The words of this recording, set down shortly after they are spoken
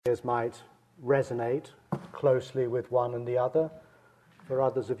ideas might resonate closely with one and the other, for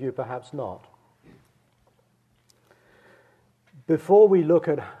others of you perhaps not. Before we look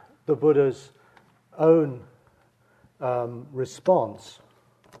at the Buddha's own response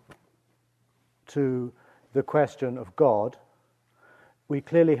to the question of God, we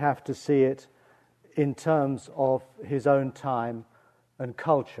clearly have to see it in terms of his own time and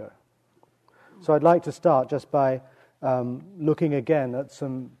culture. So I'd like to start just by looking again at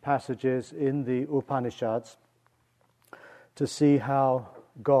some passages in the Upanishads to see how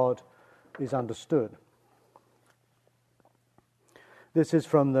God is understood. This is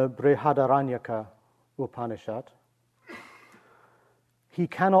from the Brihadaranyaka Upanishad. He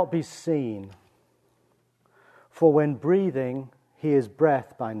cannot be seen, for when breathing, he is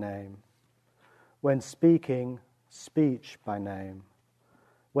breath by name. When speaking, speech by name.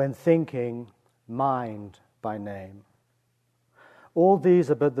 When thinking, mind by name. All these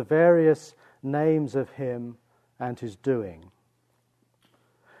are but the various names of him and his doing.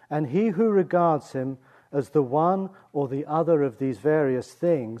 And he who regards him as the one or the other of these various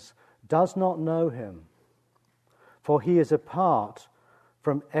things does not know him, for he is apart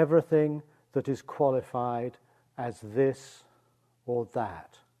from everything that is qualified as this or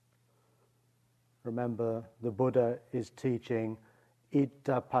that. Remember, the Buddha is teaching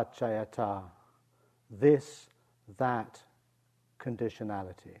itta paccayata, this, that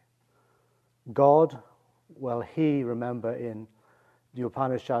conditionality. God, well, he, remember, in the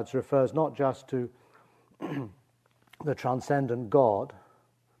Upanishads refers not just to the transcendent God,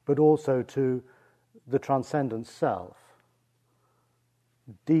 but also to the transcendent self,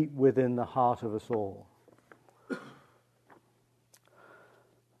 deep within the heart of us all.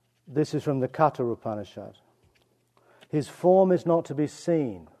 This is from the Katha Upanishad. His form is not to be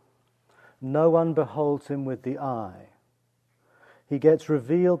seen. No one beholds him with the eye. He gets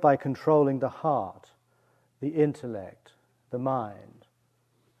revealed by controlling the heart, the intellect, the mind.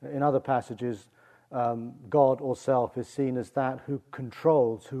 In other passages, God or self is seen as that who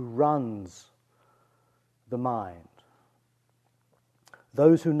controls, who runs the mind.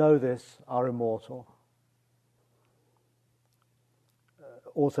 Those who know this are immortal.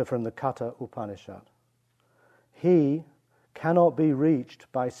 Also from the Katha Upanishad. He cannot be reached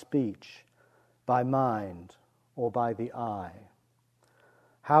by speech, by mind, or by the eye.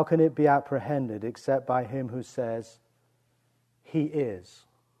 How can it be apprehended except by him who says, he is?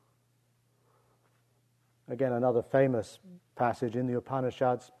 Again, another famous passage in the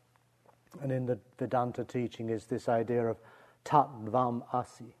Upanishads and in the Vedanta teaching is this idea of tattvam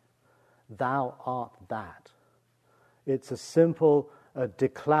asi, thou art that. It's a simple,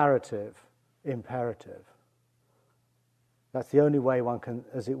 declarative imperative. That's the only way one can,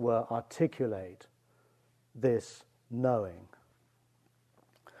 as it were, articulate this knowing.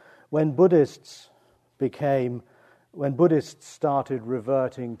 When Buddhists started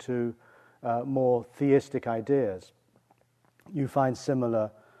reverting to more theistic ideas, you find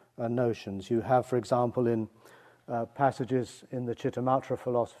similar notions. You have, for example, in passages in the Chittamatra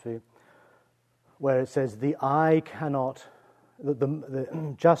philosophy, where it says the eye cannot,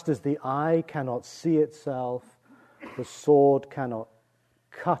 just as the eye cannot see itself, the sword cannot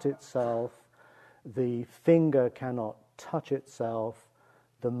cut itself, the finger cannot touch itself,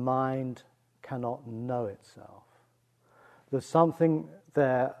 the mind cannot know itself. There's something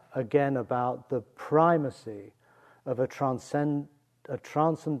there again about the primacy of a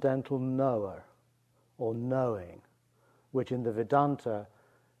transcendental knower or knowing, which in the Vedanta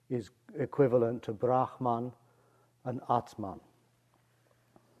is equivalent to Brahman and Atman.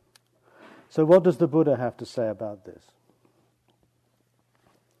 So what does the Buddha have to say about this?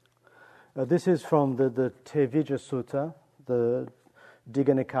 This is from the Tevijja Sutta, the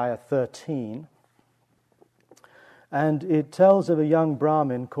Digha Nikaya 13, and it tells of a young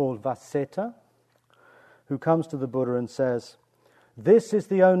Brahmin called Vaseta, who comes to the Buddha and says, this is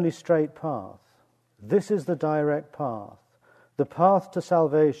the only straight path, this is the direct path, the path to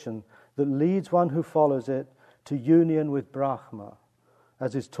salvation that leads one who follows it to union with Brahma,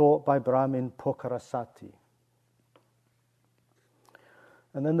 as is taught by Brahmin Pokarasati.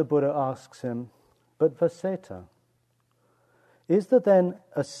 And then the Buddha asks him, but Vaseta, is there then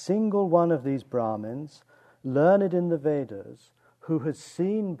a single one of these Brahmins, learned in the Vedas, who has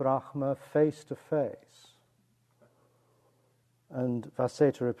seen Brahma face to face? And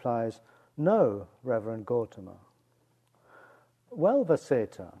Vaseta replies, no, Reverend Gautama. Well,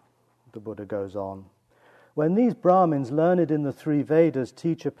 Vaseta, the Buddha goes on, when these Brahmins learned in the three Vedas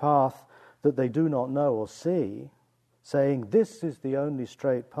teach a path that they do not know or see, saying this is the only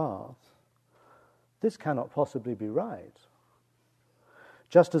straight path, this cannot possibly be right.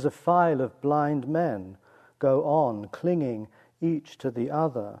 just as a file of blind men go on, clinging each to the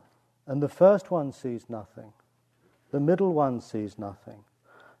other, and the first one sees nothing, the middle one sees nothing,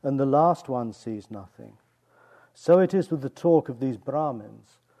 and the last one sees nothing. So it is with the talk of these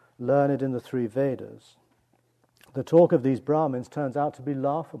Brahmins, learned in the three Vedas. The talk of these Brahmins turns out to be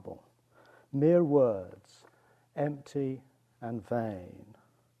laughable, mere words, empty and vain.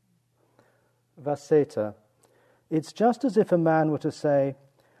 Vaseta, it's just as if a man were to say,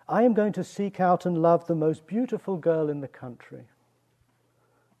 I am going to seek out and love the most beautiful girl in the country.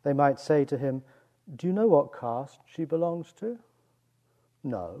 They might say to him, do you know what caste she belongs to?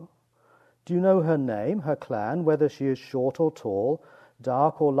 No. Do you know her name, her clan, whether she is short or tall,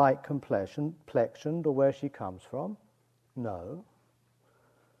 dark or light complexioned, or where she comes from? No.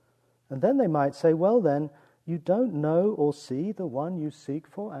 And then they might say, well then, you don't know or see the one you seek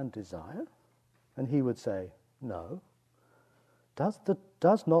for and desire? And he would say, no.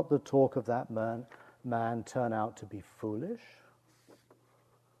 Does not the talk of that man turn out to be foolish?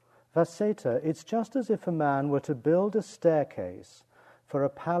 Vaseta, it's just as if a man were to build a staircase for a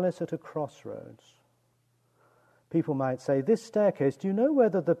palace at a crossroads. People might say, this staircase, do you know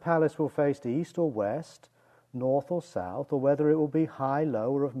whether the palace will face east or west, north or south, or whether it will be high,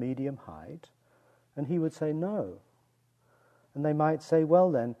 low, or of medium height? And he would say, no. And they might say,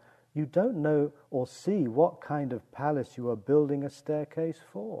 well then, you don't know or see what kind of palace you are building a staircase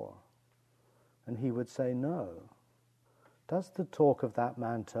for. And he would say, no. Does the talk of that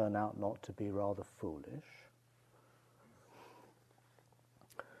man turn out not to be rather foolish?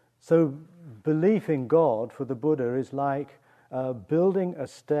 So belief in God for the Buddha is like building a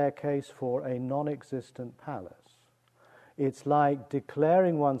staircase for a non-existent palace. It's like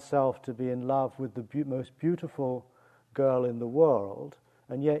declaring oneself to be in love with the most beautiful girl in the world,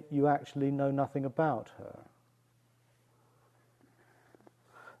 and yet you actually know nothing about her.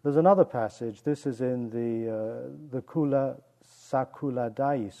 There's another passage, this is in the Kula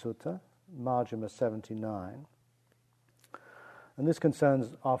Sakuladai Sutta, Majjhima 79. And this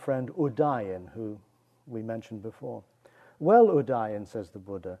concerns our friend Udayan, who we mentioned before. Well, Udayan, says the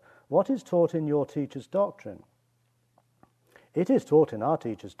Buddha, what is taught in your teacher's doctrine? It is taught in our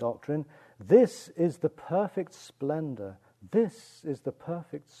teacher's doctrine, this is the perfect splendor. This is the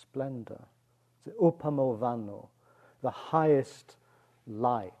perfect splendor. It's Upamovano, the highest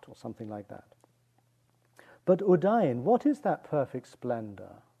light, or something like that. But Udayan, what is that perfect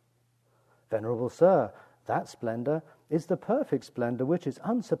splendor? Venerable Sir, that splendor is the perfect splendor which is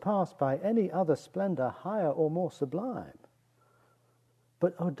unsurpassed by any other splendor higher or more sublime.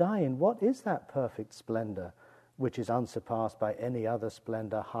 But Udayan, what is that perfect splendor which is unsurpassed by any other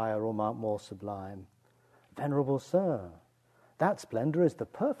splendor higher or more sublime? Venerable Sir, that splendor is the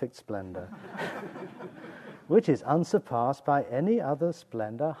perfect splendor, which is unsurpassed by any other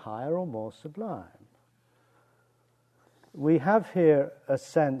splendor higher or more sublime. We have here a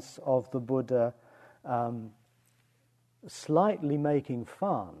sense of the Buddha slightly making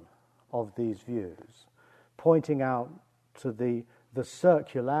fun of these views, pointing out to the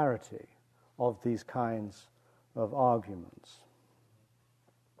circularity of these kinds of arguments.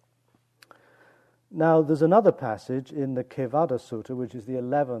 Now, there's another passage in the Kevada Sutta, which is the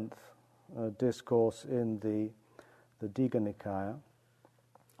 11th discourse in the Digha Nikaya.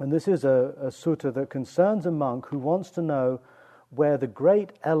 And this is a sutta that concerns a monk who wants to know where the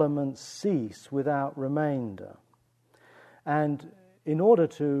great elements cease without remainder. And in order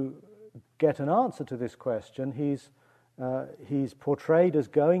to get an answer to this question, he's portrayed as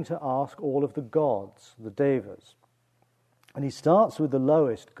going to ask all of the gods, the devas. And he starts with the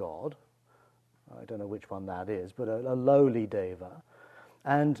lowest god. I don't know which one that is, but a lowly deva.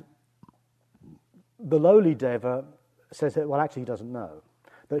 And the lowly deva says that, well, actually he doesn't know,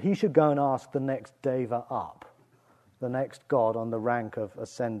 that he should go and ask the next deva up, the next god on the rank of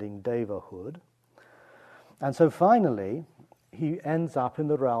ascending devahood. And so finally, he ends up in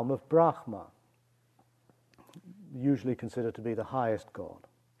the realm of Brahma, usually considered to be the highest god.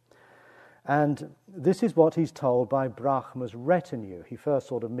 And this is what he's told by Brahma's retinue. He first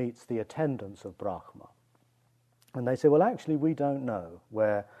sort of meets the attendants of Brahma. And they say, well, actually, we don't know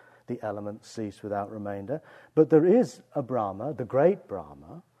where the elements cease without remainder, but there is a Brahma, the great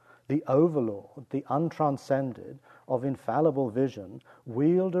Brahma, the overlord, the untranscended, of infallible vision,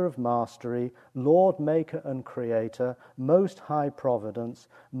 wielder of mastery, Lord, maker and creator, most high providence,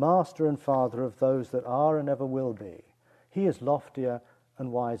 master and father of those that are and ever will be. He is loftier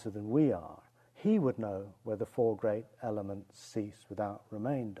and wiser than we are. He would know where the four great elements cease without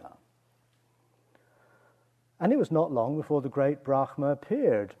remainder. And it was not long before the great Brahma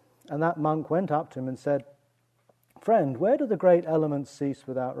appeared, and that monk went up to him and said, "Friend, where do the great elements cease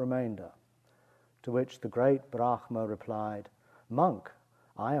without remainder?" To which the great Brahma replied, "Monk,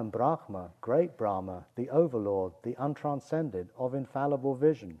 I am Brahma, great Brahma, the overlord, the untranscended, of infallible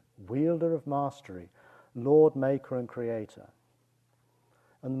vision, wielder of mastery, Lord, maker and creator."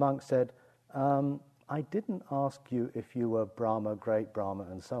 And the monk said, "I didn't ask you if you were Brahma, great Brahma,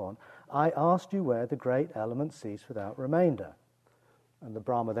 and so on. I asked you where the great elements cease without remainder." And the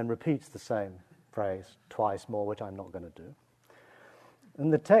Brahma then repeats the same phrase twice more, which I'm not going to do.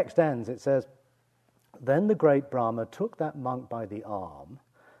 And the text ends, it says, "Then the great Brahma took that monk by the arm,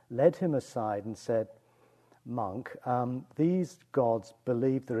 led him aside and said, 'Monk, these gods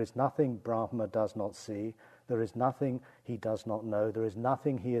believe there is nothing Brahma does not see, there is nothing he does not know, there is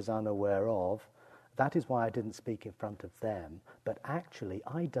nothing he is unaware of. That is why I didn't speak in front of them, but actually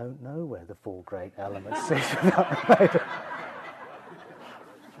I don't know where the four great elements cease without remainder.'"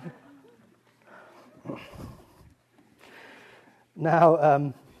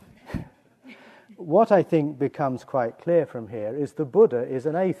 Now, what I think becomes quite clear from here is the Buddha is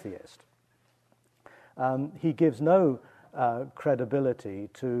an atheist. He gives no credibility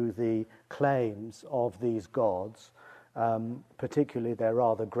to the claims of these gods, particularly their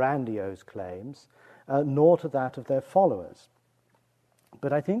rather grandiose claims, nor to that of their followers.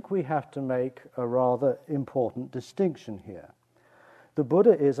 But I think we have to make a rather important distinction here. The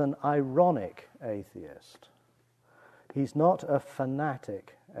Buddha is an ironic atheist. He's not a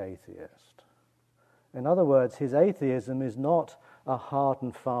fanatic atheist. In other words, his atheism is not a hard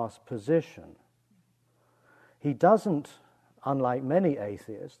and fast position. He doesn't, unlike many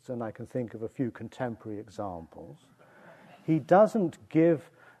atheists, and I can think of a few contemporary examples, he doesn't give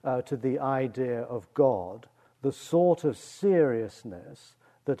to the idea of God the sort of seriousness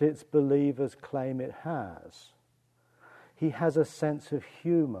that its believers claim it has. He has a sense of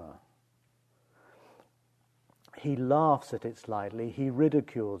humor. He laughs at it slightly, he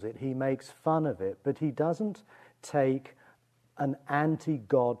ridicules it, he makes fun of it, but he doesn't take an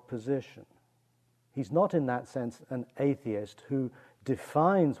anti-God position. He's not in that sense an atheist who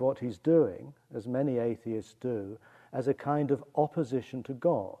defines what he's doing, as many atheists do, as a kind of opposition to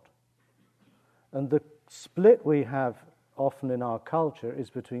God. And the split we have often in our culture is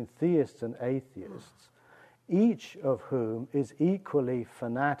between theists and atheists, each of whom is equally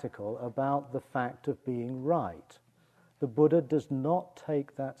fanatical about the fact of being right. The Buddha does not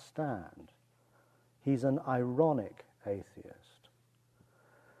take that stand. He's an ironic atheist.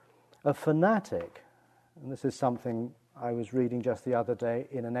 A fanatic, and this is something I was reading just the other day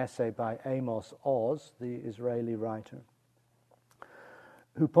in an essay by Amos Oz, the Israeli writer,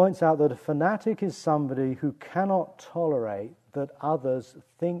 who points out that a fanatic is somebody who cannot tolerate that others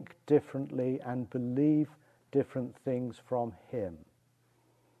think differently and believe different things from him.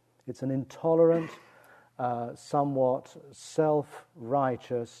 It's an intolerant, somewhat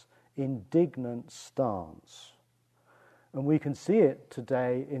self-righteous, indignant stance. And we can see it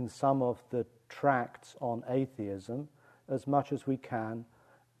today in some of the tracts on atheism as much as we can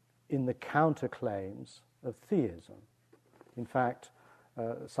in the counterclaims of theism. In fact,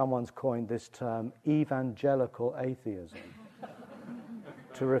 someone's coined this term evangelical atheism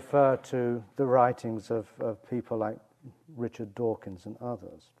to refer to the writings of people like Richard Dawkins and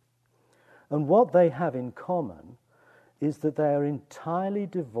others. And what they have in common is that they are entirely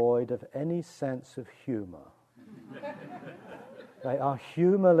devoid of any sense of humor. They are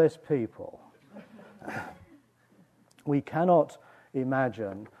humorless people. We cannot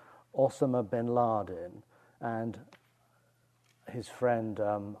imagine Osama bin Laden and his friend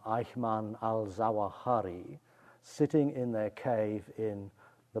Ayman al-Zawahiri sitting in their cave in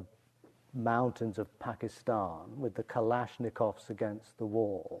the mountains of Pakistan with the Kalashnikovs against the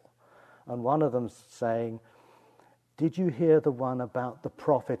wall. And one of them saying, "Did you hear the one about the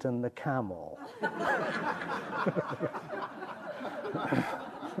prophet and the camel?"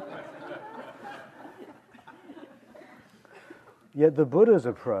 Yet the Buddha's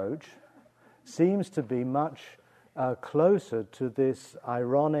approach seems to be much closer to this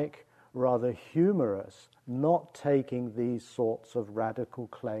ironic, rather humorous, not taking these sorts of radical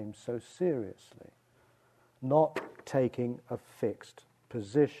claims so seriously, not taking a fixed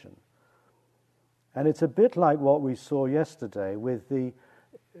position. And it's a bit like what we saw yesterday with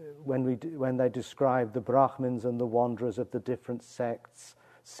when they described the Brahmins and the wanderers of the different sects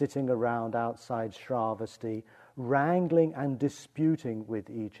sitting around outside Shravasti, wrangling and disputing with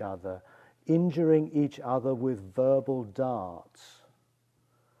each other, injuring each other with verbal darts.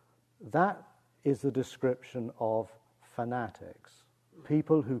 That is the description of fanatics,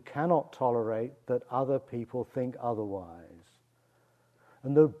 people who cannot tolerate that other people think otherwise.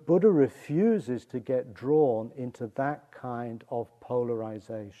 And the Buddha refuses to get drawn into that kind of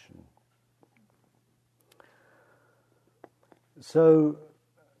polarization. So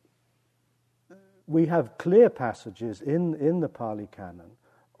we have clear passages in the Pali Canon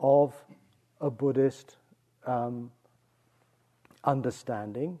of a Buddhist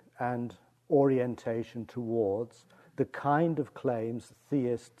understanding and orientation towards the kind of claims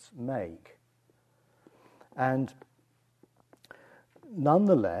theists make. And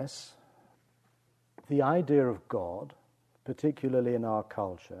nonetheless, the idea of God, particularly in our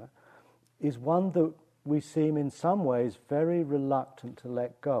culture, is one that we seem in some ways very reluctant to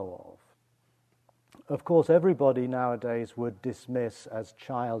let go of. Of course, everybody nowadays would dismiss as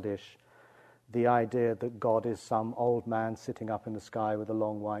childish the idea that God is some old man sitting up in the sky with a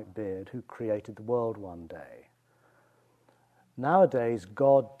long white beard who created the world one day. Nowadays,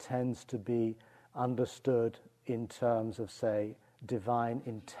 God tends to be understood in terms of, say, divine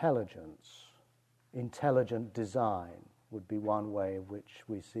intelligence. Intelligent design would be one way in which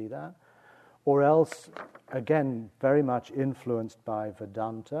we see that. Or else, again, very much influenced by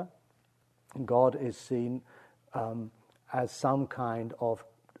Vedanta, God is seen as some kind of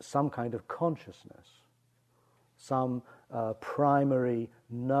consciousness, some primary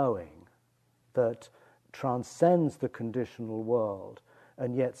knowing that transcends the conditional world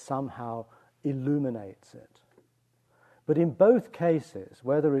and yet somehow illuminates it. But in both cases,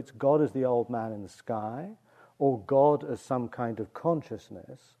 whether it's God as the old man in the sky or God as some kind of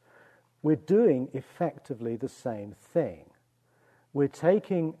consciousness, we're doing effectively the same thing. We're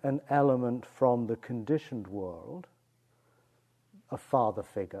taking an element from the conditioned world, a father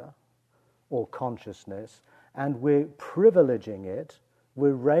figure or consciousness, and we're privileging it,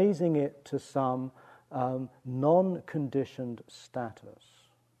 we're raising it to some non-conditioned status.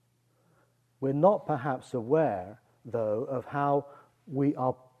 We're not perhaps aware, though, of how we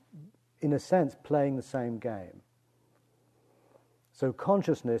are, in a sense, playing the same game. So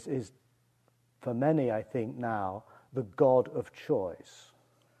consciousness is, for many, I think now, the God of choice.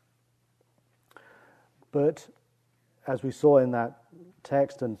 But as we saw in that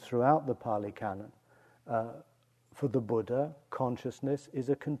text and throughout the Pali Canon, for the Buddha, consciousness is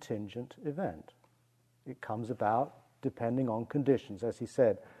a contingent event. It comes about depending on conditions. As he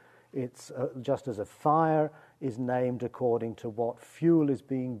said, it's just as a fire is named according to what fuel is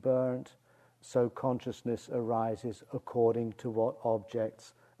being burnt, so consciousness arises according to what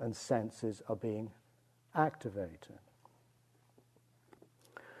objects and senses are being activated.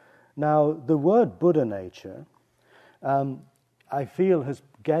 Now, the word Buddhanature, I feel, has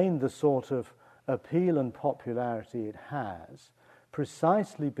gained the sort of appeal and popularity it has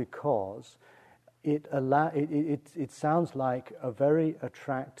precisely because it sounds like a very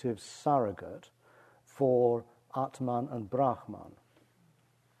attractive surrogate for Atman and Brahman.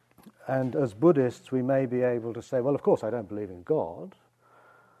 And as Buddhists, we may be able to say, well, of course, I don't believe in God,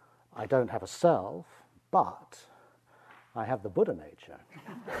 I don't have a self, but I have the Buddhanature.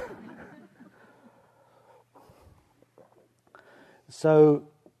 So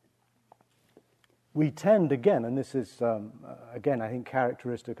we tend, again, and this is, again, I think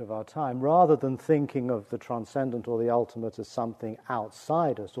characteristic of our time, rather than thinking of the transcendent or the ultimate as something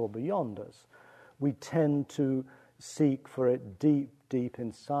outside us or beyond us, we tend to seek for it deep, deep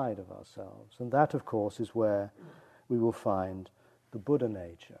inside of ourselves. And that, of course, is where we will find the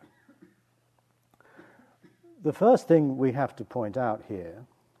Buddhanature. The first thing we have to point out here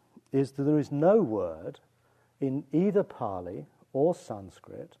is that there is no word in either Pali or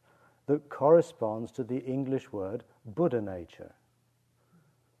Sanskrit that corresponds to the English word Buddhanature.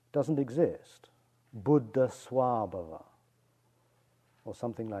 It doesn't exist. Buddha Swabhava, or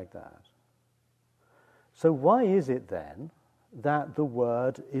something like that. So why is it then that the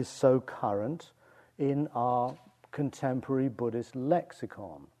word is so current in our contemporary Buddhist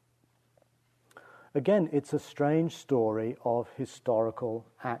lexicon? Again, it's a strange story of historical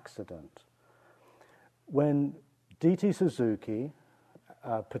accident. When D.T. Suzuki,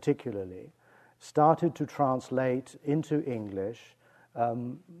 particularly, started to translate into English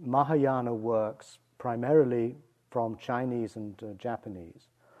Mahayana works primarily from Chinese and Japanese,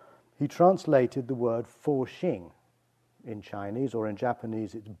 he translated the word Foxing in Chinese, or in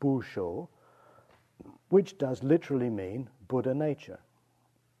Japanese it's Busho, which does literally mean Buddha nature.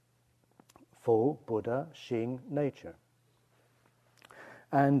 Fo, Buddha, Xing, nature.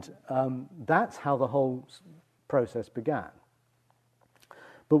 And that's how the whole process began.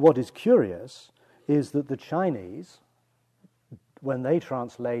 But what is curious is that the Chinese, when they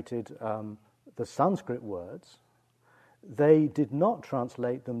translated the Sanskrit words, they did not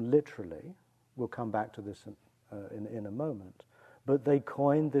translate them literally. We'll come back to this in a moment. but they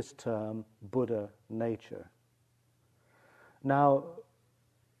coined this term Buddhanature. Now,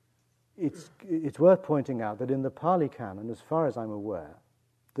 it's worth pointing out that in the Pali Canon, as far as I'm aware,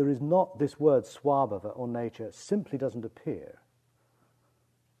 there is not this word swabhava or nature, simply doesn't appear.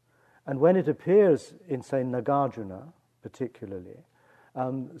 And when it appears in, say, Nagarjuna, particularly,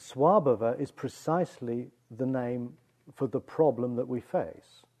 swabhava is precisely the name for the problem that we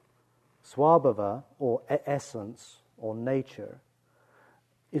face. Swabhava, or essence, or nature,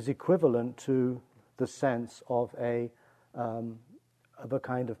 is equivalent to the sense of a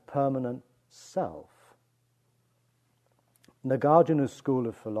kind of permanent self. Nagarjuna's school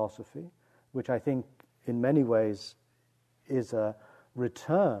of philosophy, which I think in many ways is a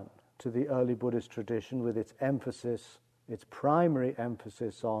return to the early Buddhist tradition with its emphasis, its primary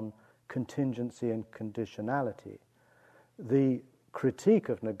emphasis on contingency and conditionality. The critique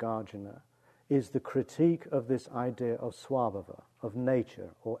of Nagarjuna is the critique of this idea of swabhava, of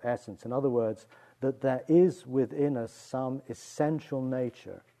nature or essence. In other words, that there is within us some essential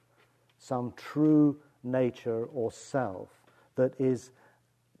nature, some true nature or self that is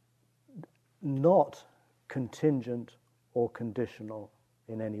not contingent or conditional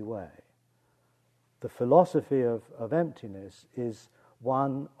in any way. The philosophy of emptiness is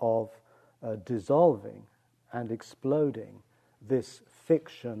one of dissolving and exploding this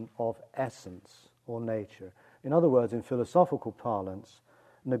fiction of essence or nature. In other words, in philosophical parlance,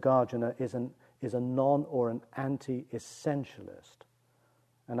 Nagarjuna is a non or an anti-essentialist.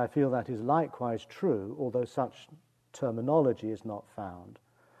 And I feel that is likewise true, although such terminology is not found,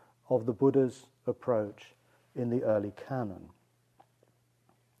 of the Buddha's approach in the early canon.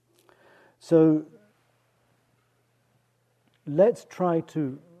 So let's try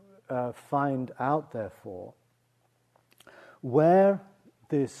to find out, therefore, where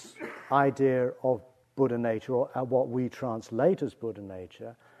this idea of Buddhanature, or what we translate as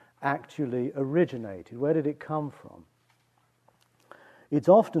Buddhanature, actually originated. Where did it come from? It's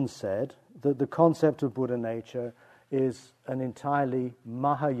often said that the concept of Buddhanature is an entirely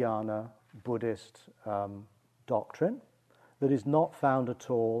Mahayana Buddhist doctrine that is not found at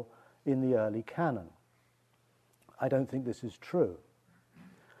all in the early canon. I don't think this is true.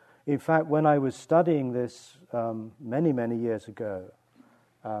 In fact, when I was studying this many, many years ago,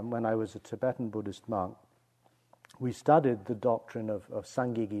 when I was a Tibetan Buddhist monk, we studied the doctrine of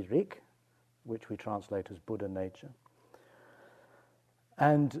Sanghigi Rik, which we translate as Buddhanature.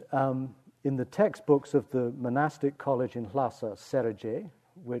 And in the textbooks of the monastic college in Lhasa, Serje,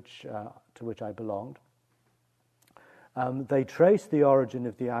 to which I belonged, they trace the origin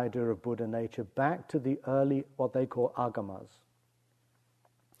of the idea of Buddhanature back to the early, what they call agamas.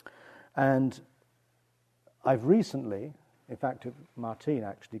 And I've recently, in fact, Martine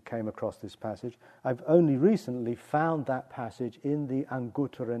actually came across this passage, I've only recently found that passage in the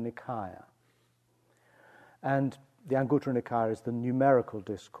Anguttara Nikaya. And the Anguttara Nikaya is the numerical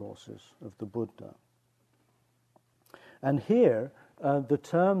discourses of the Buddha. And here, the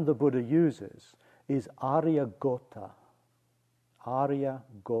term the Buddha uses is Arya Gota. Arya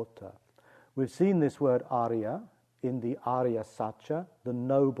Gota. We've seen this word Arya in the Arya Satya, the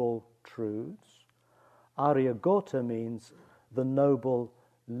noble truths. Arya Gota means the noble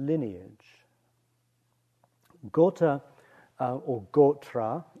lineage. Gota, or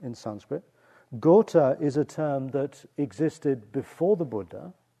Gotra in Sanskrit, Gota is a term that existed before the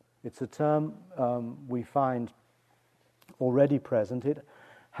Buddha. It's a term we find already present. It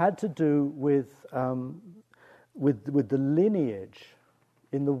had to do with the lineage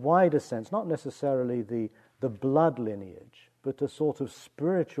in the wider sense, not necessarily the blood lineage, but a sort of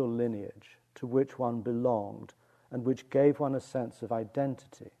spiritual lineage to which one belonged and which gave one a sense of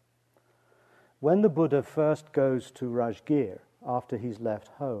identity. When the Buddha first goes to Rajgir after he's left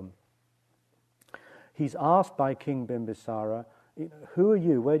home, he's asked by King Bimbisara, who are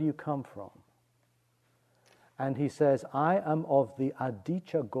you? Where do you come from? And he says, I am of the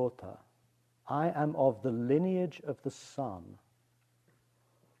Aditya Gota. I am of the lineage of the sun.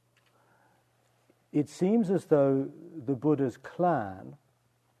 It seems as though the Buddha's clan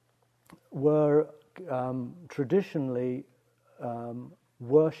were traditionally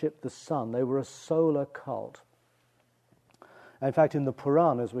worshipped the sun. They were a solar cult. In fact, in the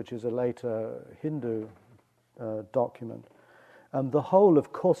Puranas, which is a later Hindu document, the whole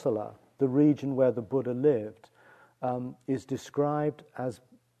of Kosala, the region where the Buddha lived, is described as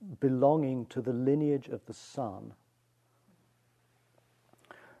belonging to the lineage of the sun.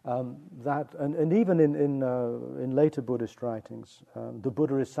 And even in later Buddhist writings, the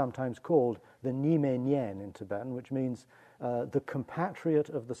Buddha is sometimes called the Nyime Nyen in Tibetan, which means the compatriot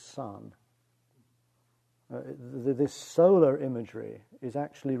of the sun. This solar imagery is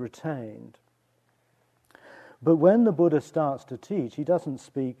actually retained. But when the Buddha starts to teach, he doesn't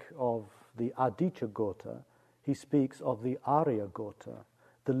speak of the Aditya Gota, he speaks of the Arya Gota,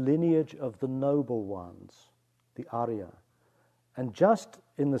 the lineage of the noble ones, the Arya. And just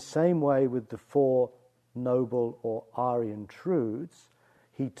in the same way with the four noble or Aryan truths,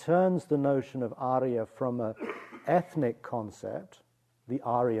 he turns the notion of Arya from an ethnic concept, the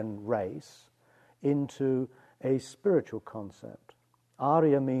Aryan race, into a spiritual concept.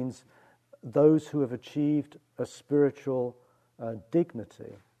 Arya means those who have achieved a spiritual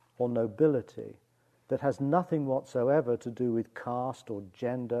dignity or nobility that has nothing whatsoever to do with caste or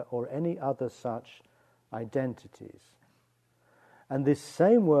gender or any other such identities. And this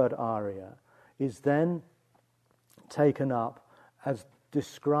same word Arya is then taken up as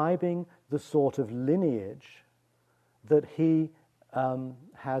describing the sort of lineage that he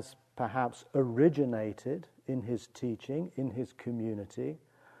has perhaps originated in his teaching, in his community.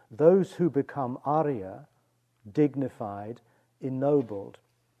 Those who become Arya, dignified, ennobled,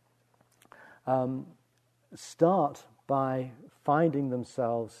 start by finding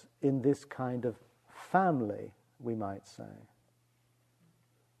themselves in this kind of family, we might say.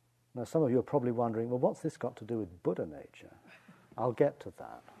 Now, some of you are probably wondering, well, what's this got to do with Buddhanature? I'll get to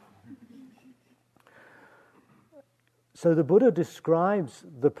that. So the Buddha describes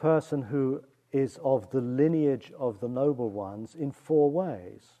the person who is of the lineage of the noble ones in four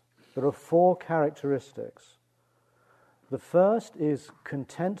ways. There are four characteristics. The first is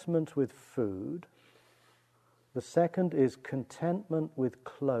contentment with food. The second is contentment with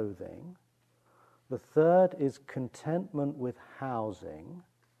clothing. The third is contentment with housing.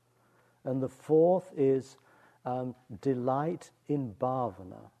 And the fourth is delight in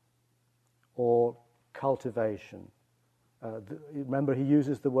bhavana, or cultivation. Remember, he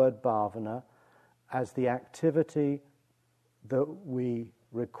uses the word bhavana as the activity that we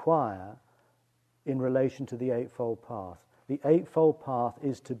require in relation to the Eightfold Path. The Eightfold Path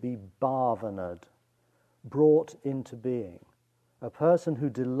is to be bhavanad, brought into being. A person who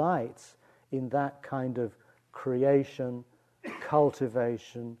delights in that kind of creation,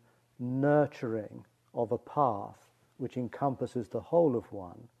 cultivation, nurturing of a path which encompasses the whole of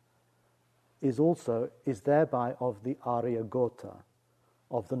one is thereby of the Arya Gota,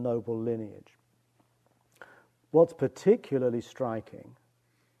 of the noble lineage. What's particularly striking,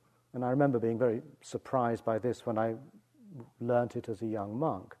 and I remember being very surprised by this when I learnt it as a young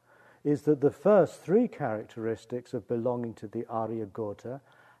monk, is that the first three characteristics of belonging to the Arya Gota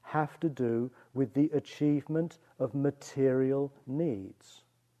have to do with the achievement of material needs.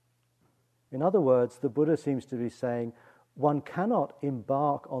 In other words, the Buddha seems to be saying one cannot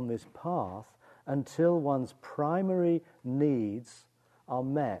embark on this path until one's primary needs are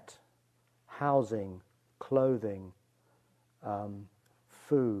met: housing, clothing,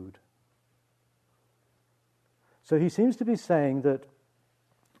 food. So he seems to be saying that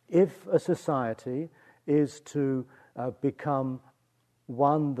if a society is to become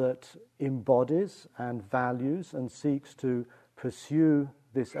one that embodies and values and seeks to pursue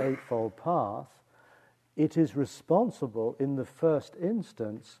this Eightfold Path, it is responsible in the first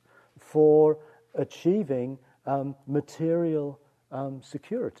instance for achieving material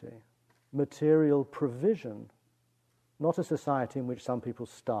security, material provision. Not a society in which some people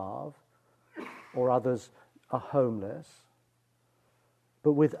starve or others are homeless,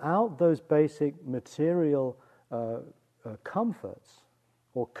 but without those basic material comforts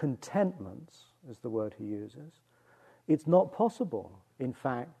or contentments, is the word he uses, it's not possible, in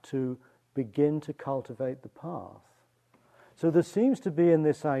fact, to begin to cultivate the path. So there seems to be in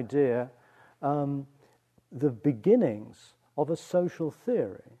this idea the beginnings of a social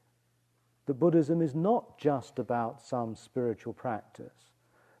theory. That Buddhism is not just about some spiritual practice,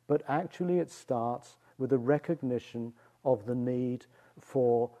 but actually it starts with a recognition of the need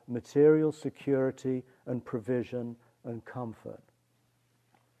for material security and provision and comfort.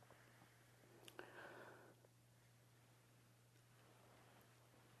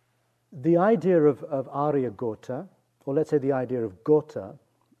 The idea of Arya Gota, or let's say the idea of Gota,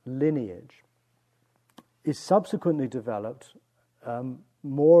 lineage, is subsequently developed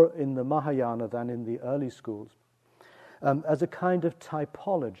more in the Mahayana than in the early schools as a kind of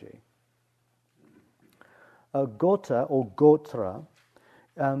typology. A Gota or Gotra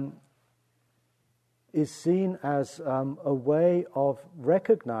is seen as a way of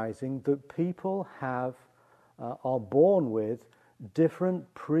recognizing that people are born with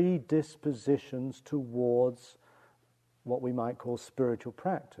different predispositions towards what we might call spiritual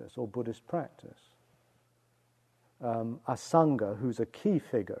practice or Buddhist practice. A Sangha, who's a key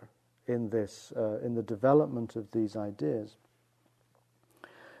figure in this, in the development of these ideas,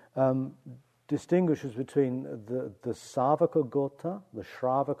 distinguishes between the Savaka Gotra, the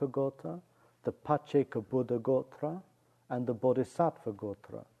Shravaka Gotra, the Pacceka Buddha Gotra, and the Bodhisattva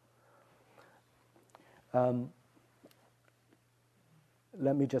Gotra.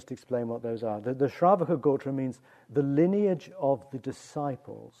 Let me just explain what those are. The Shravaka Gotra means the lineage of the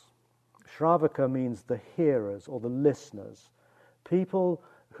disciples. Shravaka means the hearers or the listeners, people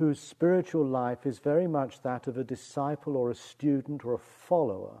whose spiritual life is very much that of a disciple or a student or a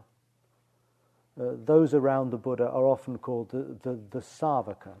follower. Those around the Buddha are often called the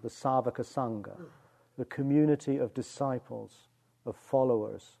Savaka Sangha, the community of disciples, of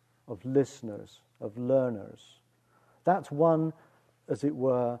followers, of listeners, of learners. That's one, as it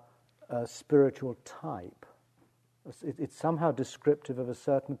were, a spiritual type. It's somehow descriptive of a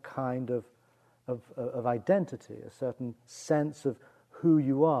certain kind of identity, a certain sense of who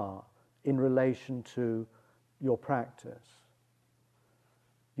you are in relation to your practice.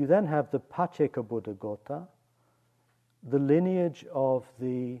 You then have the Pacceka Buddha Gotra, the lineage of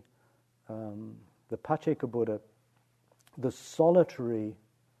the Pacceka Buddha, the solitary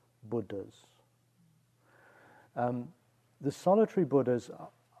Buddhas. The solitary Buddhas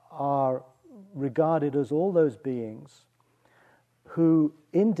are regarded as all those beings who,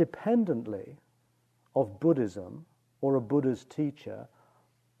 independently of Buddhism or a Buddha's teacher,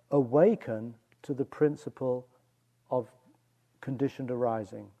 awaken to the principle of conditioned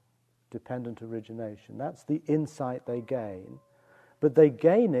arising, dependent origination. That's the insight they gain. But they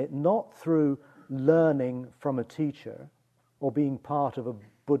gain it not through learning from a teacher or being part of a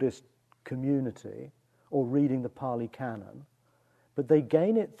Buddhist community or reading the Pali Canon, but they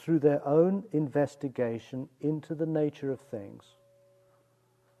gain it through their own investigation into the nature of things.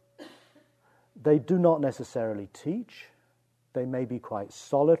 They do not necessarily teach. They may be quite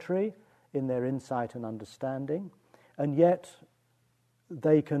solitary in their insight and understanding, and yet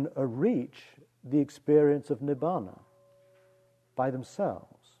they can reach the experience of Nibbana by themselves.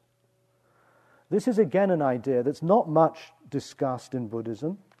 This is again an idea that's not much discussed in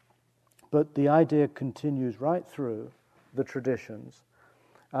Buddhism, but the idea continues right through the traditions.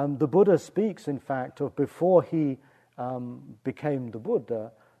 The Buddha speaks, in fact, of before he became the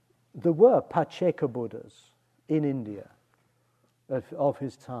Buddha, there were Pacceka Buddhas in India of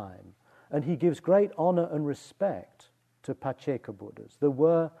his time, and he gives great honor and respect to Pacceka Buddhas. There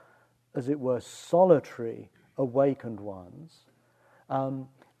were, as it were, solitary awakened ones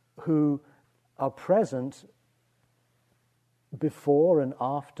who are present before and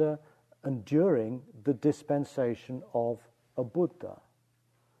after and during the dispensation of a Buddha.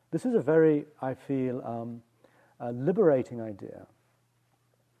 This is a very, I feel, liberating idea.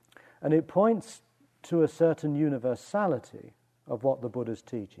 And it points to a certain universality of what the Buddha's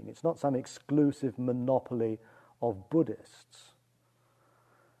teaching. It's not some exclusive monopoly of Buddhists.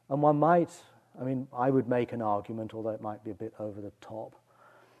 And one might, I would make an argument, although it might be a bit over the top.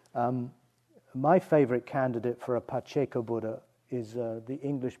 My favorite candidate for a Pacceka Buddha is the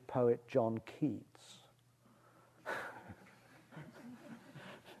English poet John Keats.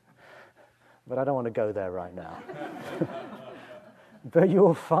 But I don't want to go there right now. But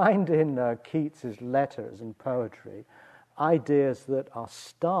you'll find in Keats's letters and poetry ideas that are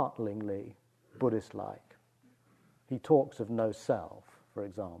startlingly Buddhist-like. He talks of no self, for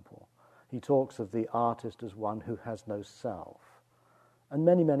example. He talks of the artist as one who has no self. And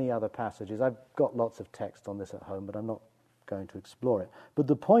many, many other passages. I've got lots of text on this at home, but I'm not going to explore it. But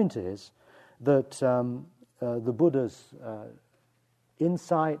the point is that the Buddha's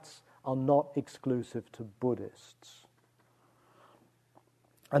insights are not exclusive to Buddhists.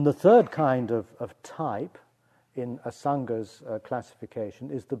 And the third kind of type in a Sangha's classification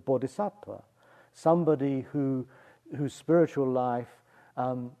is the Bodhisattva, somebody whose spiritual life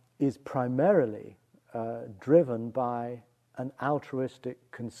is primarily driven by an altruistic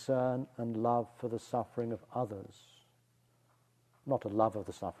concern and love for the suffering of others. Not a love of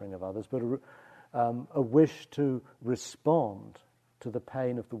the suffering of others, but a wish to respond to the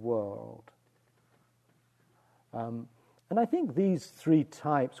pain of the world. And I think these three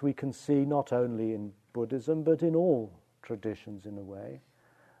types we can see not only in Buddhism, but in all traditions in a way.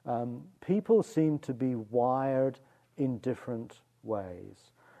 People seem to be wired in different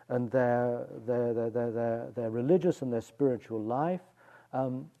ways, and their religious and their spiritual life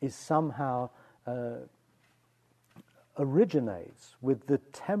is somehow originates with the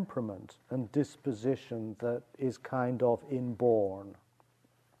temperament and disposition that is kind of inborn.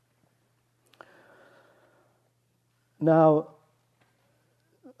 Now,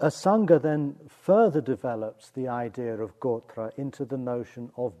 Asanga then further develops the idea of Gotra into the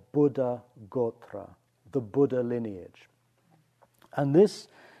notion of Buddha Gotra, the Buddha lineage. And this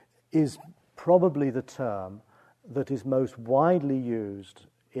is probably the term that is most widely used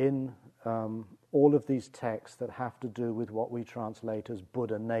in all of these texts that have to do with what we translate as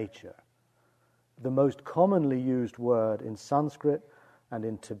Buddha nature. The most commonly used word in Sanskrit and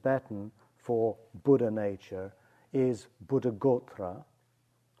in Tibetan for Buddha nature is Buddha Gotra,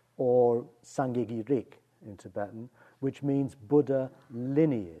 or Sangyegirik in Tibetan, which means Buddha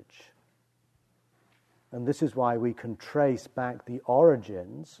lineage. And this is why we can trace back the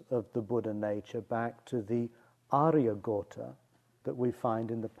origins of the Buddha nature back to the Arya Gota that we find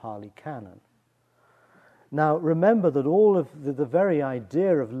in the Pali Canon. Now, remember that all of the very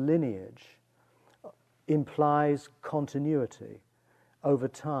idea of lineage implies continuity over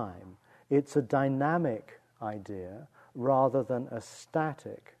time. It's a dynamic idea rather than a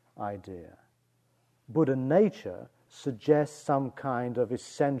static idea. Buddha nature suggests some kind of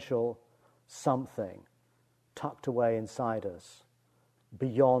essential something tucked away inside us,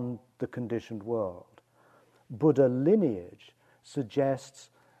 beyond the conditioned world. Buddha lineage suggests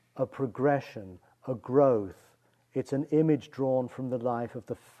a progression, a growth. It's an image drawn from the life of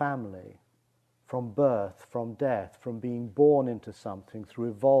the family, from birth, from death, from being born into something, through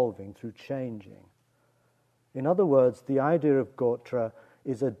evolving, through changing. In other words, the idea of Gotra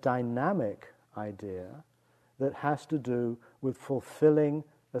is a dynamic idea that has to do with fulfilling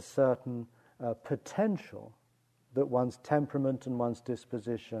a certain potential that one's temperament and one's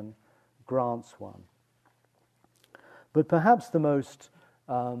disposition grants one. But perhaps the most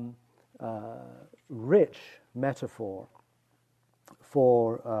rich metaphor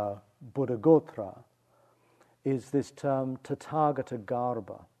for Buddha Gotra is this term Tathagata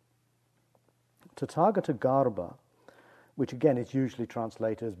Garbha. Tathagata Garbha, which again is usually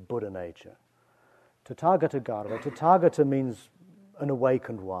translated as Buddha nature. Tathagata Garbha. Tathagata means an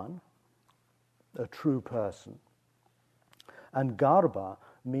awakened one, a true person. And Garbha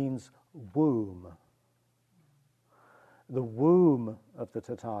means womb. The womb of the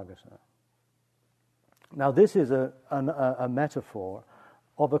Tathagata. Now this is a metaphor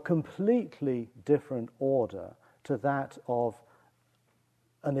of a completely different order to that of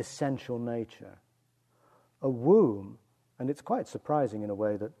an essential nature. A womb, and it's quite surprising in a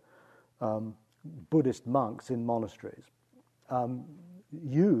way that Buddhist monks in monasteries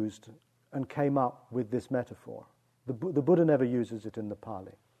used and came up with this metaphor. The Buddha never uses it in the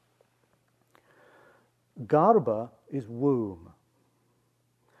Pali. Garbha is womb.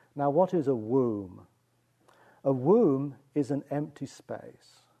 Now what is a womb? A womb is an empty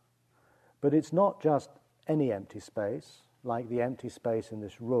space. But it's not just any empty space, like the empty space in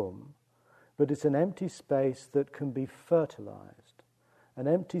this room, but it's an empty space that can be fertilized, an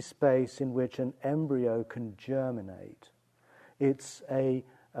empty space in which an embryo can germinate. It's a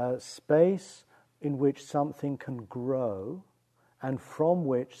space in which something can grow and from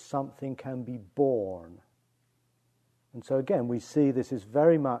which something can be born. And so again, we see this is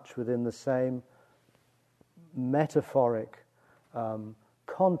very much within the same metaphoric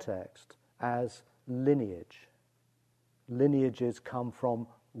context as lineage. Lineages come from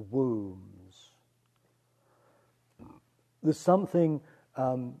wombs. There's something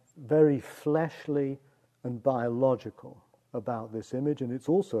very fleshly and biological about this image, and it's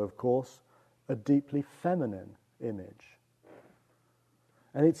also, of course, a deeply feminine image.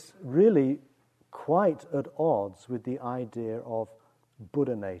 And it's really quite at odds with the idea of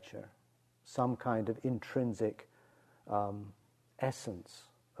Buddha nature, some kind of intrinsic essence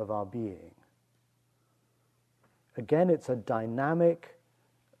of our being. Again, it's a dynamic,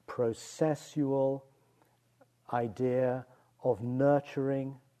 processual idea of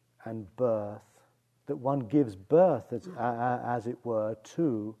nurturing and birth, that one gives birth, as it were,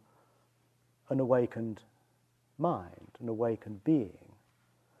 to an awakened mind, an awakened being.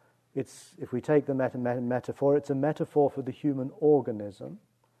 It's, if we take the metaphor, it's a metaphor for the human organism,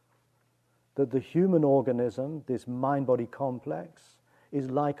 that the human organism, this mind-body complex, is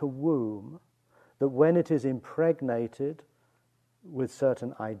like a womb, that when it is impregnated with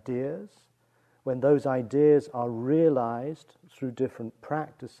certain ideas, when those ideas are realized through different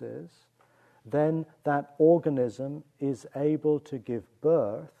practices, then that organism is able to give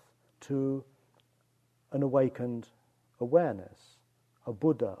birth to an awakened awareness, a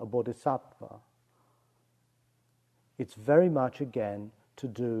Buddha, a Bodhisattva. It's very much, again, to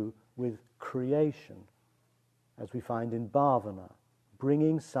do with creation, as we find in Bhavana,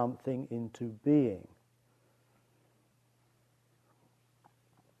 bringing something into being.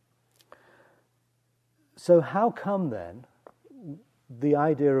 So how come then the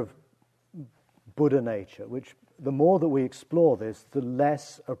idea of Buddhanature, which the more that we explore this, the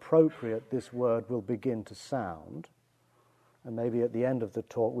less appropriate this word will begin to sound. And maybe at the end of the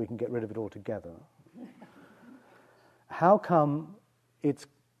talk we can get rid of it altogether. How come it's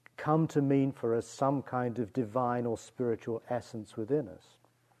come to mean for us some kind of divine or spiritual essence within us?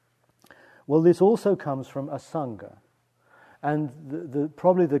 Well, this also comes from Asanga. And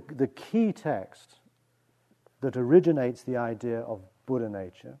probably the key text that originates the idea of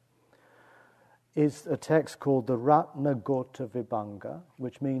Buddhanature is a text called the Ratnagota Vibhanga,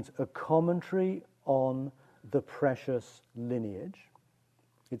 which means a commentary on the precious lineage.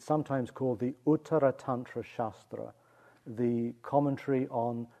 It's sometimes called the Uttara Tantra Shastra, the commentary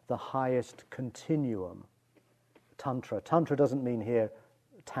on the highest continuum. Tantra. Tantra doesn't mean here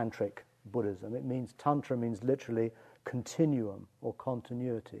tantric Buddhism. It means, Tantra means literally continuum or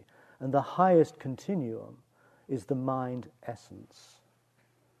continuity. And the highest continuum is the mind essence.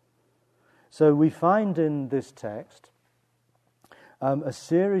 So we find in this text a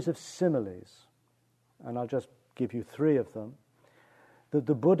series of similes, and I'll just give you three of them. That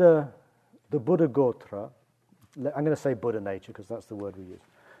the Buddha Gotra, I'm going to say Buddhanature because that's the word we use.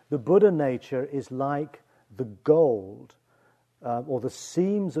 The Buddhanature is like the gold, or the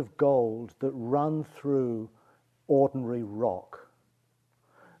seams of gold that run through ordinary rock.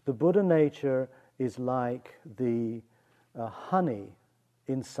 The Buddhanature is like the honey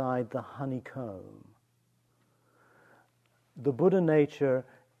inside the honeycomb. The Buddhanature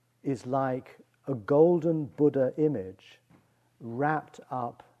is like a golden Buddha image wrapped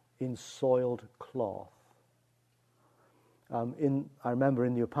up in soiled cloth. I remember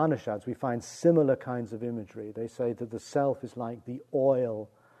in the Upanishads we find similar kinds of imagery. They say that the self is like the oil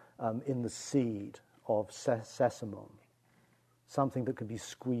in the seed of sesamum, something that can be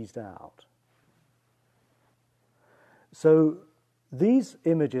squeezed out. So these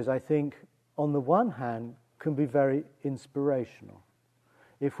images, I think, on the one hand, can be very inspirational.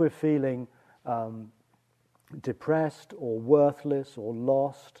 If we're feeling depressed or worthless or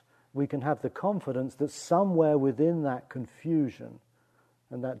lost, we can have the confidence that somewhere within that confusion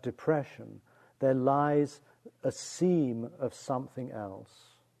and that depression, there lies a seam of something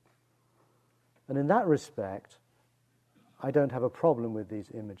else. And in that respect, I don't have a problem with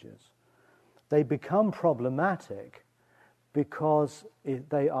these images. They become problematic because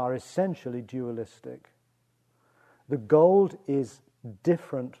they are essentially dualistic. The gold is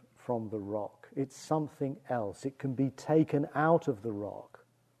different from the rock. It's something else. It can be taken out of the rock,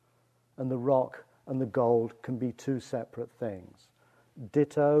 and the rock and the gold can be two separate things.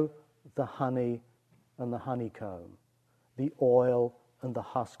 Ditto the honey and the honeycomb, the oil and the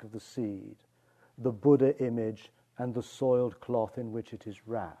husk of the seed, the Buddha image and the soiled cloth in which it is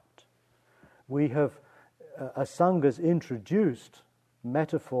wrapped. We have Asanga's introduced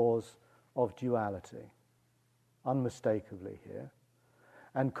metaphors of duality, unmistakably here,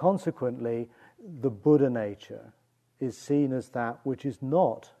 and consequently the Buddhanature is seen as that which is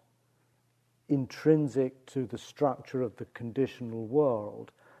not intrinsic to the structure of the conditional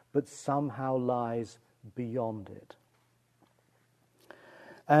world, but somehow lies beyond it.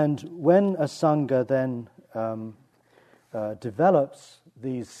 And when Asanga then develops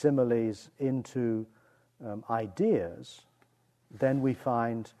these similes into ideas, then we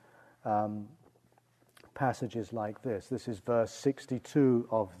find passages like this. This is verse 62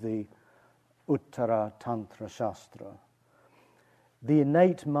 of the Uttara Tantra Shastra. The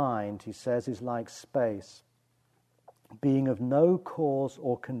innate mind, he says, is like space, being of no cause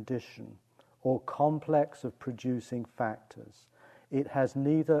or condition or complex of producing factors. It has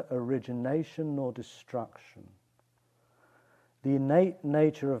neither origination nor destruction. The innate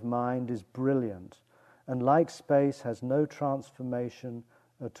nature of mind is brilliant, and like space has no transformation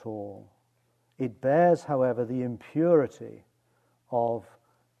at all. It bears, however, the impurity of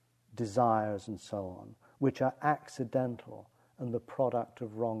desires and so on, which are accidental and the product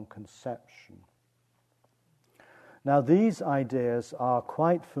of wrong conception. Now, these ideas are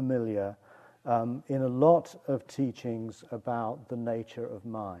quite familiar in a lot of teachings about the nature of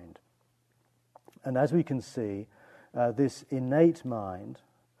mind. And as we can see, this innate mind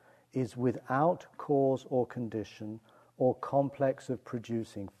is without cause or condition or complex of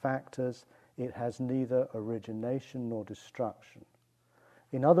producing factors. It has neither origination nor destruction.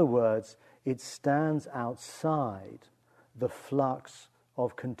 In other words, it stands outside the flux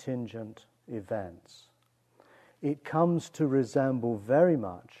of contingent events. It comes to resemble very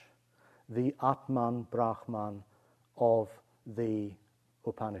much the Atman, Brahman of the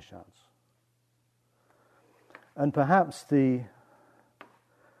Upanishads. And perhaps the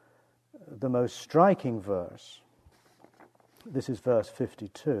most striking verse This is verse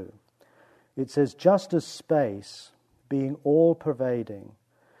 52. It says, just as space, being all-pervading,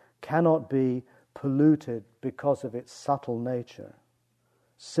 cannot be polluted because of its subtle nature,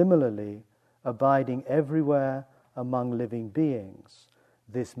 similarly, abiding everywhere among living beings,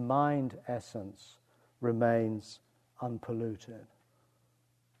 this mind essence remains unpolluted.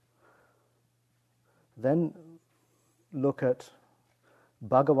 Then look at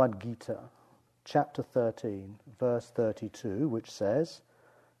Bhagavad Gita, chapter 13, verse 32, which says,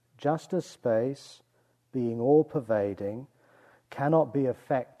 just as space, being all-pervading, cannot be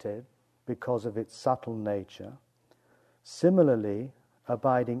affected because of its subtle nature, similarly,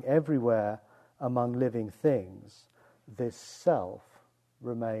 abiding everywhere among living things, this self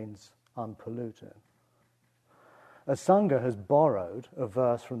remains unpolluted. A Sangha has borrowed a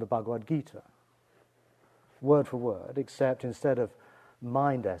verse from the Bhagavad Gita, word for word, except instead of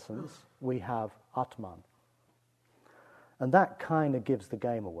mind essence, we have Atman. And that kind of gives the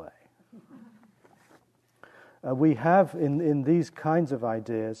game away. We have in these kinds of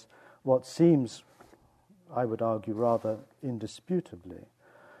ideas what seems, I would argue, rather indisputably,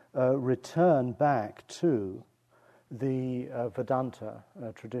 return back to the Vedanta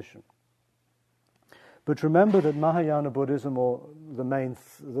tradition. But remember that Mahayana Buddhism, or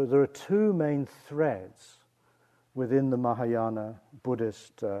there are two main threads within the Mahayana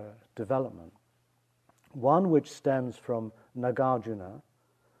Buddhist development. One which stems from Nagarjuna,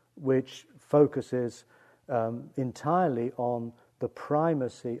 which focuses entirely on the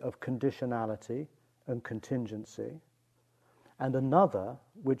primacy of conditionality and contingency, and another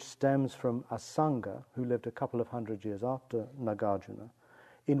which stems from Asanga, who lived a couple of hundred years after Nagarjuna,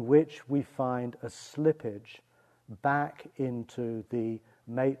 in which we find a slippage back into the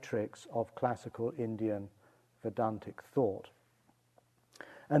matrix of classical Indian Vedantic thought.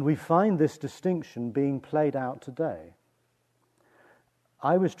 And we find this distinction being played out today.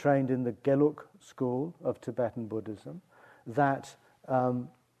 I was trained in the Gelug school of Tibetan Buddhism that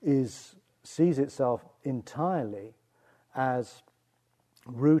sees itself entirely as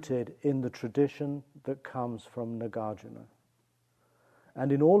rooted in the tradition that comes from Nagarjuna.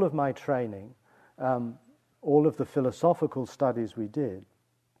 And in all of my training, all of the philosophical studies we did,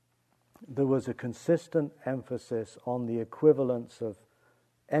 there was a consistent emphasis on the equivalence of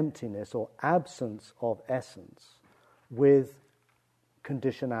emptiness or absence of essence with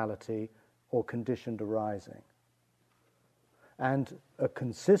conditionality or conditioned arising, and a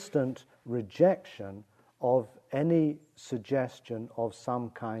consistent rejection of any suggestion of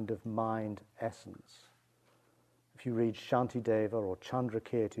some kind of mind essence. If you read Shantideva or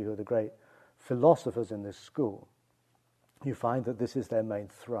Chandrakirti, who are the great philosophers in this school, you find that this is their main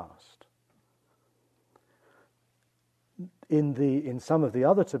thrust. In some of the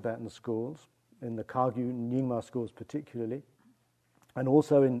other Tibetan schools, in the Kagyu Nyingma schools particularly, and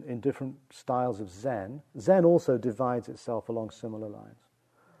also in different styles of Zen, Zen also divides itself along similar lines.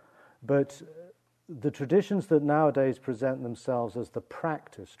 But the traditions that nowadays present themselves as the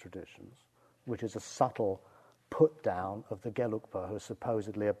practice traditions, which is a subtle put-down of the Gelugpa, who are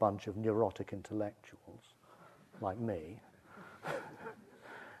supposedly a bunch of neurotic intellectuals, like me,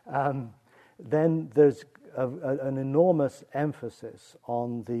 then there's an enormous emphasis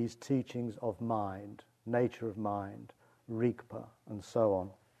on these teachings of mind, nature of mind, Rigpa, and so on,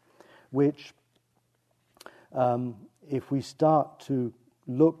 which, if we start to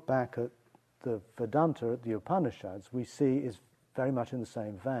look back at the Vedanta, at the Upanishads, we see is very much in the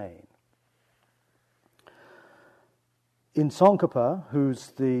same vein. In Tsongkhapa,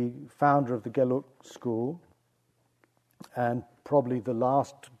 who's the founder of the Gelug school, and probably the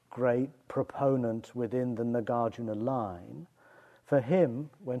last great proponent within the Nagarjuna line, for him,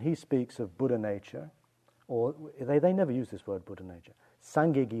 when he speaks of Buddhanature, or they never use this word Buddhanature,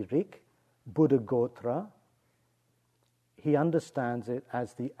 Sangegirik, Buddha Gotra, he understands it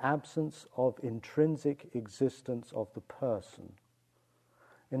as the absence of intrinsic existence of the person.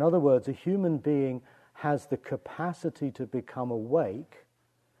 In other words, a human being has the capacity to become awake,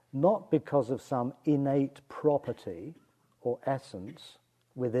 not because of some innate property or essence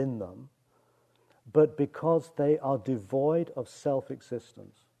within them, but because they are devoid of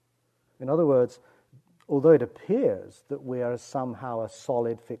self-existence. In other words, although it appears that we are somehow a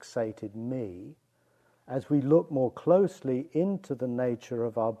solid, fixated me, as we look more closely into the nature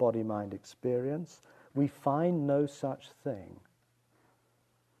of our body-mind experience, we find no such thing,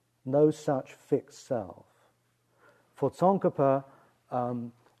 no such fixed self. For Tsongkhapa,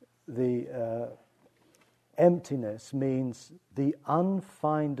 the emptiness means the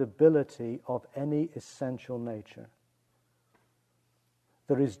unfindability of any essential nature.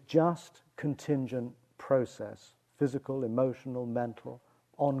 There is just contingent process physical, emotional, mental,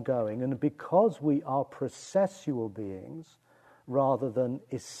 ongoing. And because we are processual beings rather than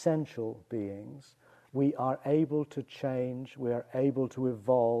essential beings, we are able to change, we are able to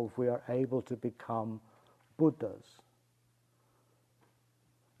evolve, we are able to become Buddhas.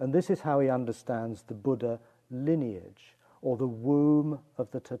 And this is how he understands the Buddha lineage, or the womb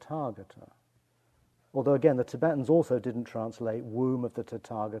of the Tathagata. Although again, the Tibetans also didn't translate womb of the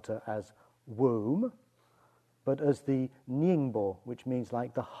Tathagata as womb, but as the Nyingbo, which means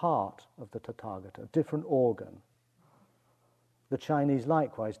like the heart of the Tathagata, different organ. The Chinese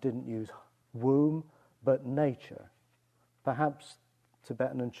likewise didn't use womb, but nature. Perhaps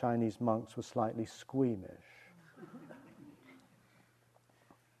Tibetan and Chinese monks were slightly squeamish.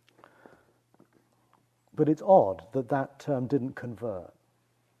 But it's odd that that term didn't convert.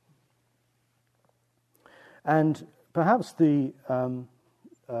 And perhaps the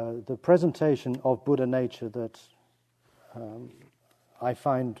presentation of Buddhanature that I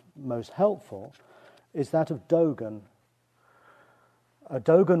find most helpful is that of Dogen.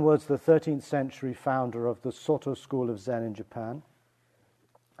 Dogen was the 13th century founder of the Soto school of Zen in Japan,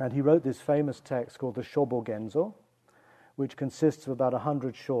 and he wrote this famous text called the Shobogenzo, which consists of about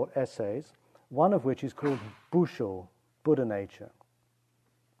 100 short essays, one of which is called Busho, Buddhanature.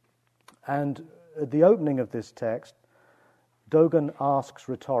 And at the opening of this text, Dogen asks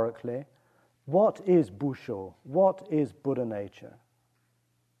rhetorically, what is Busho? What is Buddhanature?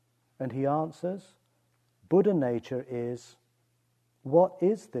 And he answers, Buddhanature is, what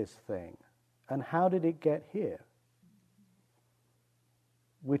is this thing? And how did it get here?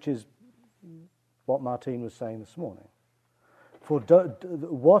 Which is what Martine was saying this morning. For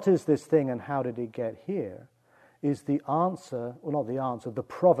what is this thing and how did it get here is the answer, well not the answer, the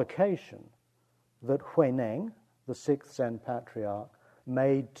provocation that Huineng, the 6th Zen patriarch,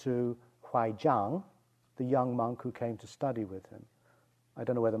 made to Huaijiang, the young monk who came to study with him. I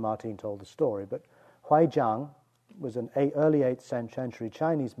don't know whether Martine told the story, but Huaijiang was an early 8th century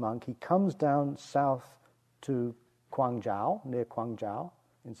Chinese monk. He comes down south to Guangzhou, near Guangzhou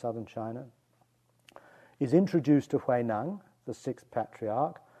in southern China, is introduced to Huineng, the 6th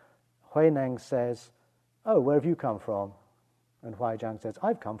patriarch. Huineng says, oh, where have you come from? And Huaijiang says,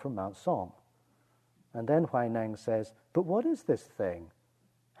 I've come from Mount Song. And then Huineng says, but what is this thing?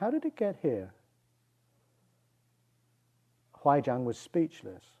 How did it get here? Huaijiang was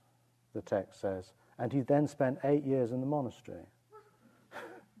speechless, the text says, and he then spent 8 years in the monastery.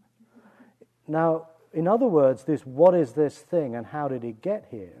 Now, in other words, this what is this thing and how did it get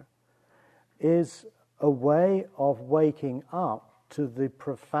here is a way of waking up to the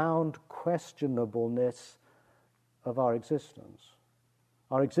profound questionableness of our existence.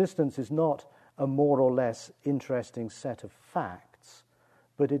 Our existence is not a more or less interesting set of facts,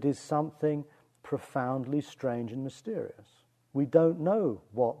 but it is something profoundly strange and mysterious. We don't know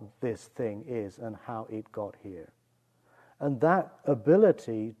what this thing is and how it got here. And that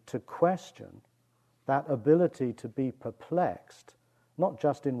ability to question, that ability to be perplexed, not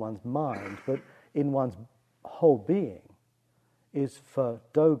just in one's mind, but in one's whole being, is for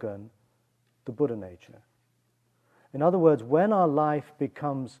Dogen the Buddhanature. In other words, when our life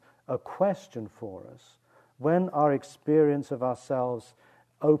becomes a question for us, when our experience of ourselves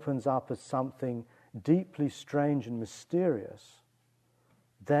opens up as something deeply strange and mysterious,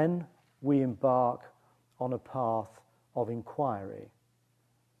 then we embark on a path of inquiry.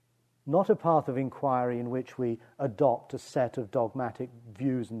 Not a path of inquiry in which we adopt a set of dogmatic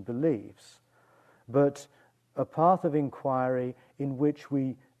views and beliefs, but a path of inquiry in which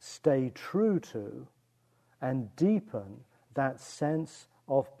we stay true to and deepen that sense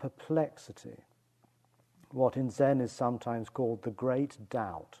of perplexity, what in Zen is sometimes called the great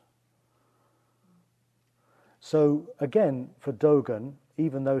doubt. So again, for Dogen,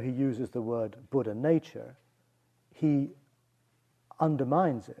 even though he uses the word Buddhanature, he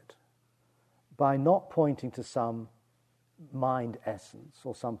undermines it by not pointing to some mind essence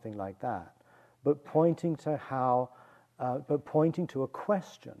or something like that, but pointing to a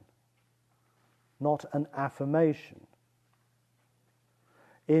question, not an affirmation.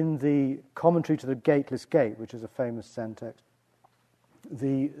 In the commentary to the Gateless Gate, which is a famous Zen text,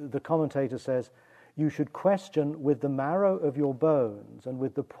 the commentator says, you should question with the marrow of your bones and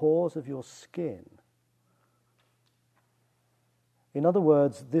with the pores of your skin. In other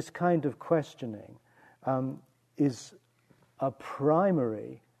words, this kind of questioning is a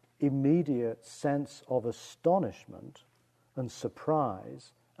primary, immediate sense of astonishment and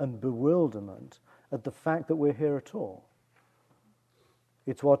surprise and bewilderment at the fact that we're here at all.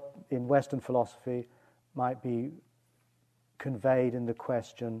 It's what in Western philosophy might be conveyed in the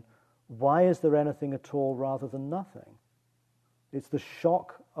question, why is there anything at all rather than nothing? It's the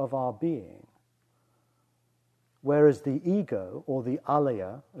shock of our being. Whereas the ego, or the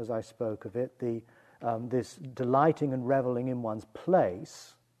alaya, as I spoke of it, this delighting and reveling in one's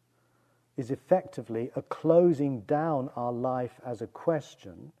place, is effectively a closing down our life as a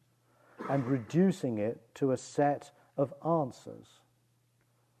question and reducing it to a set of answers.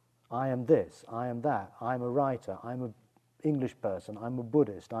 I am this, I am that, I'm a writer, I'm an English person, I'm a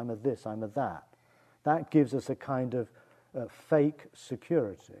Buddhist, I'm a this, I'm a that. That gives us a kind of fake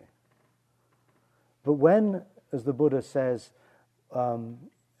security. But when, as the Buddha says,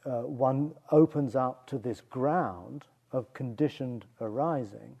 one opens up to this ground of conditioned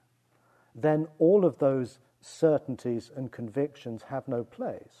arising, then all of those certainties and convictions have no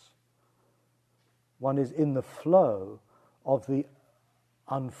place. One is in the flow of the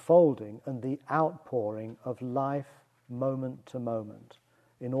unfolding and the outpouring of life moment to moment,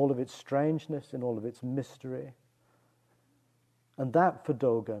 in all of its strangeness, in all of its mystery. And that, for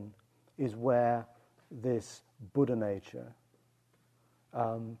Dogen, is where this Buddhanature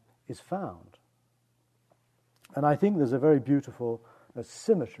is found. And I think there's a very beautiful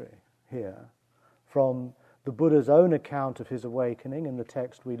symmetry here from the Buddha's own account of his awakening in the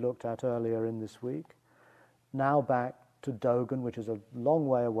text we looked at earlier in this week, now back to Dogen, which is a long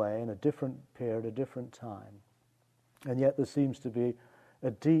way away in a different period, a different time. And yet there seems to be a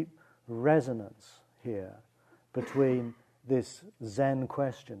deep resonance here between this Zen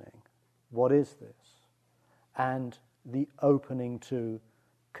questioning, what is this, and the opening to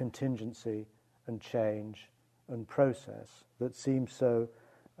contingency and change and process that seems so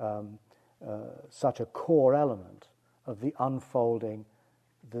such a core element of the unfolding,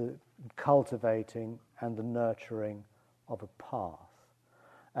 the cultivating and the nurturing of a path.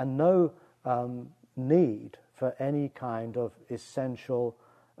 And no need for any kind of essential,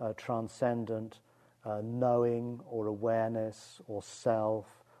 transcendent knowing or awareness or self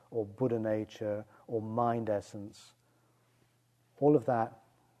or Buddha nature or mind essence. All of that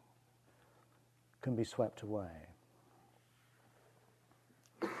can be swept away.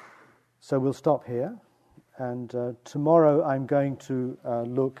 So we'll stop here, and tomorrow I'm going to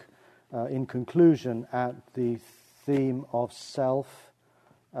look in conclusion at the theme of self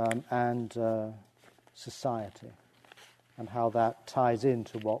and society, and how that ties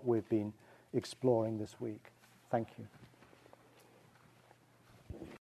into what we've been exploring this week. Thank you.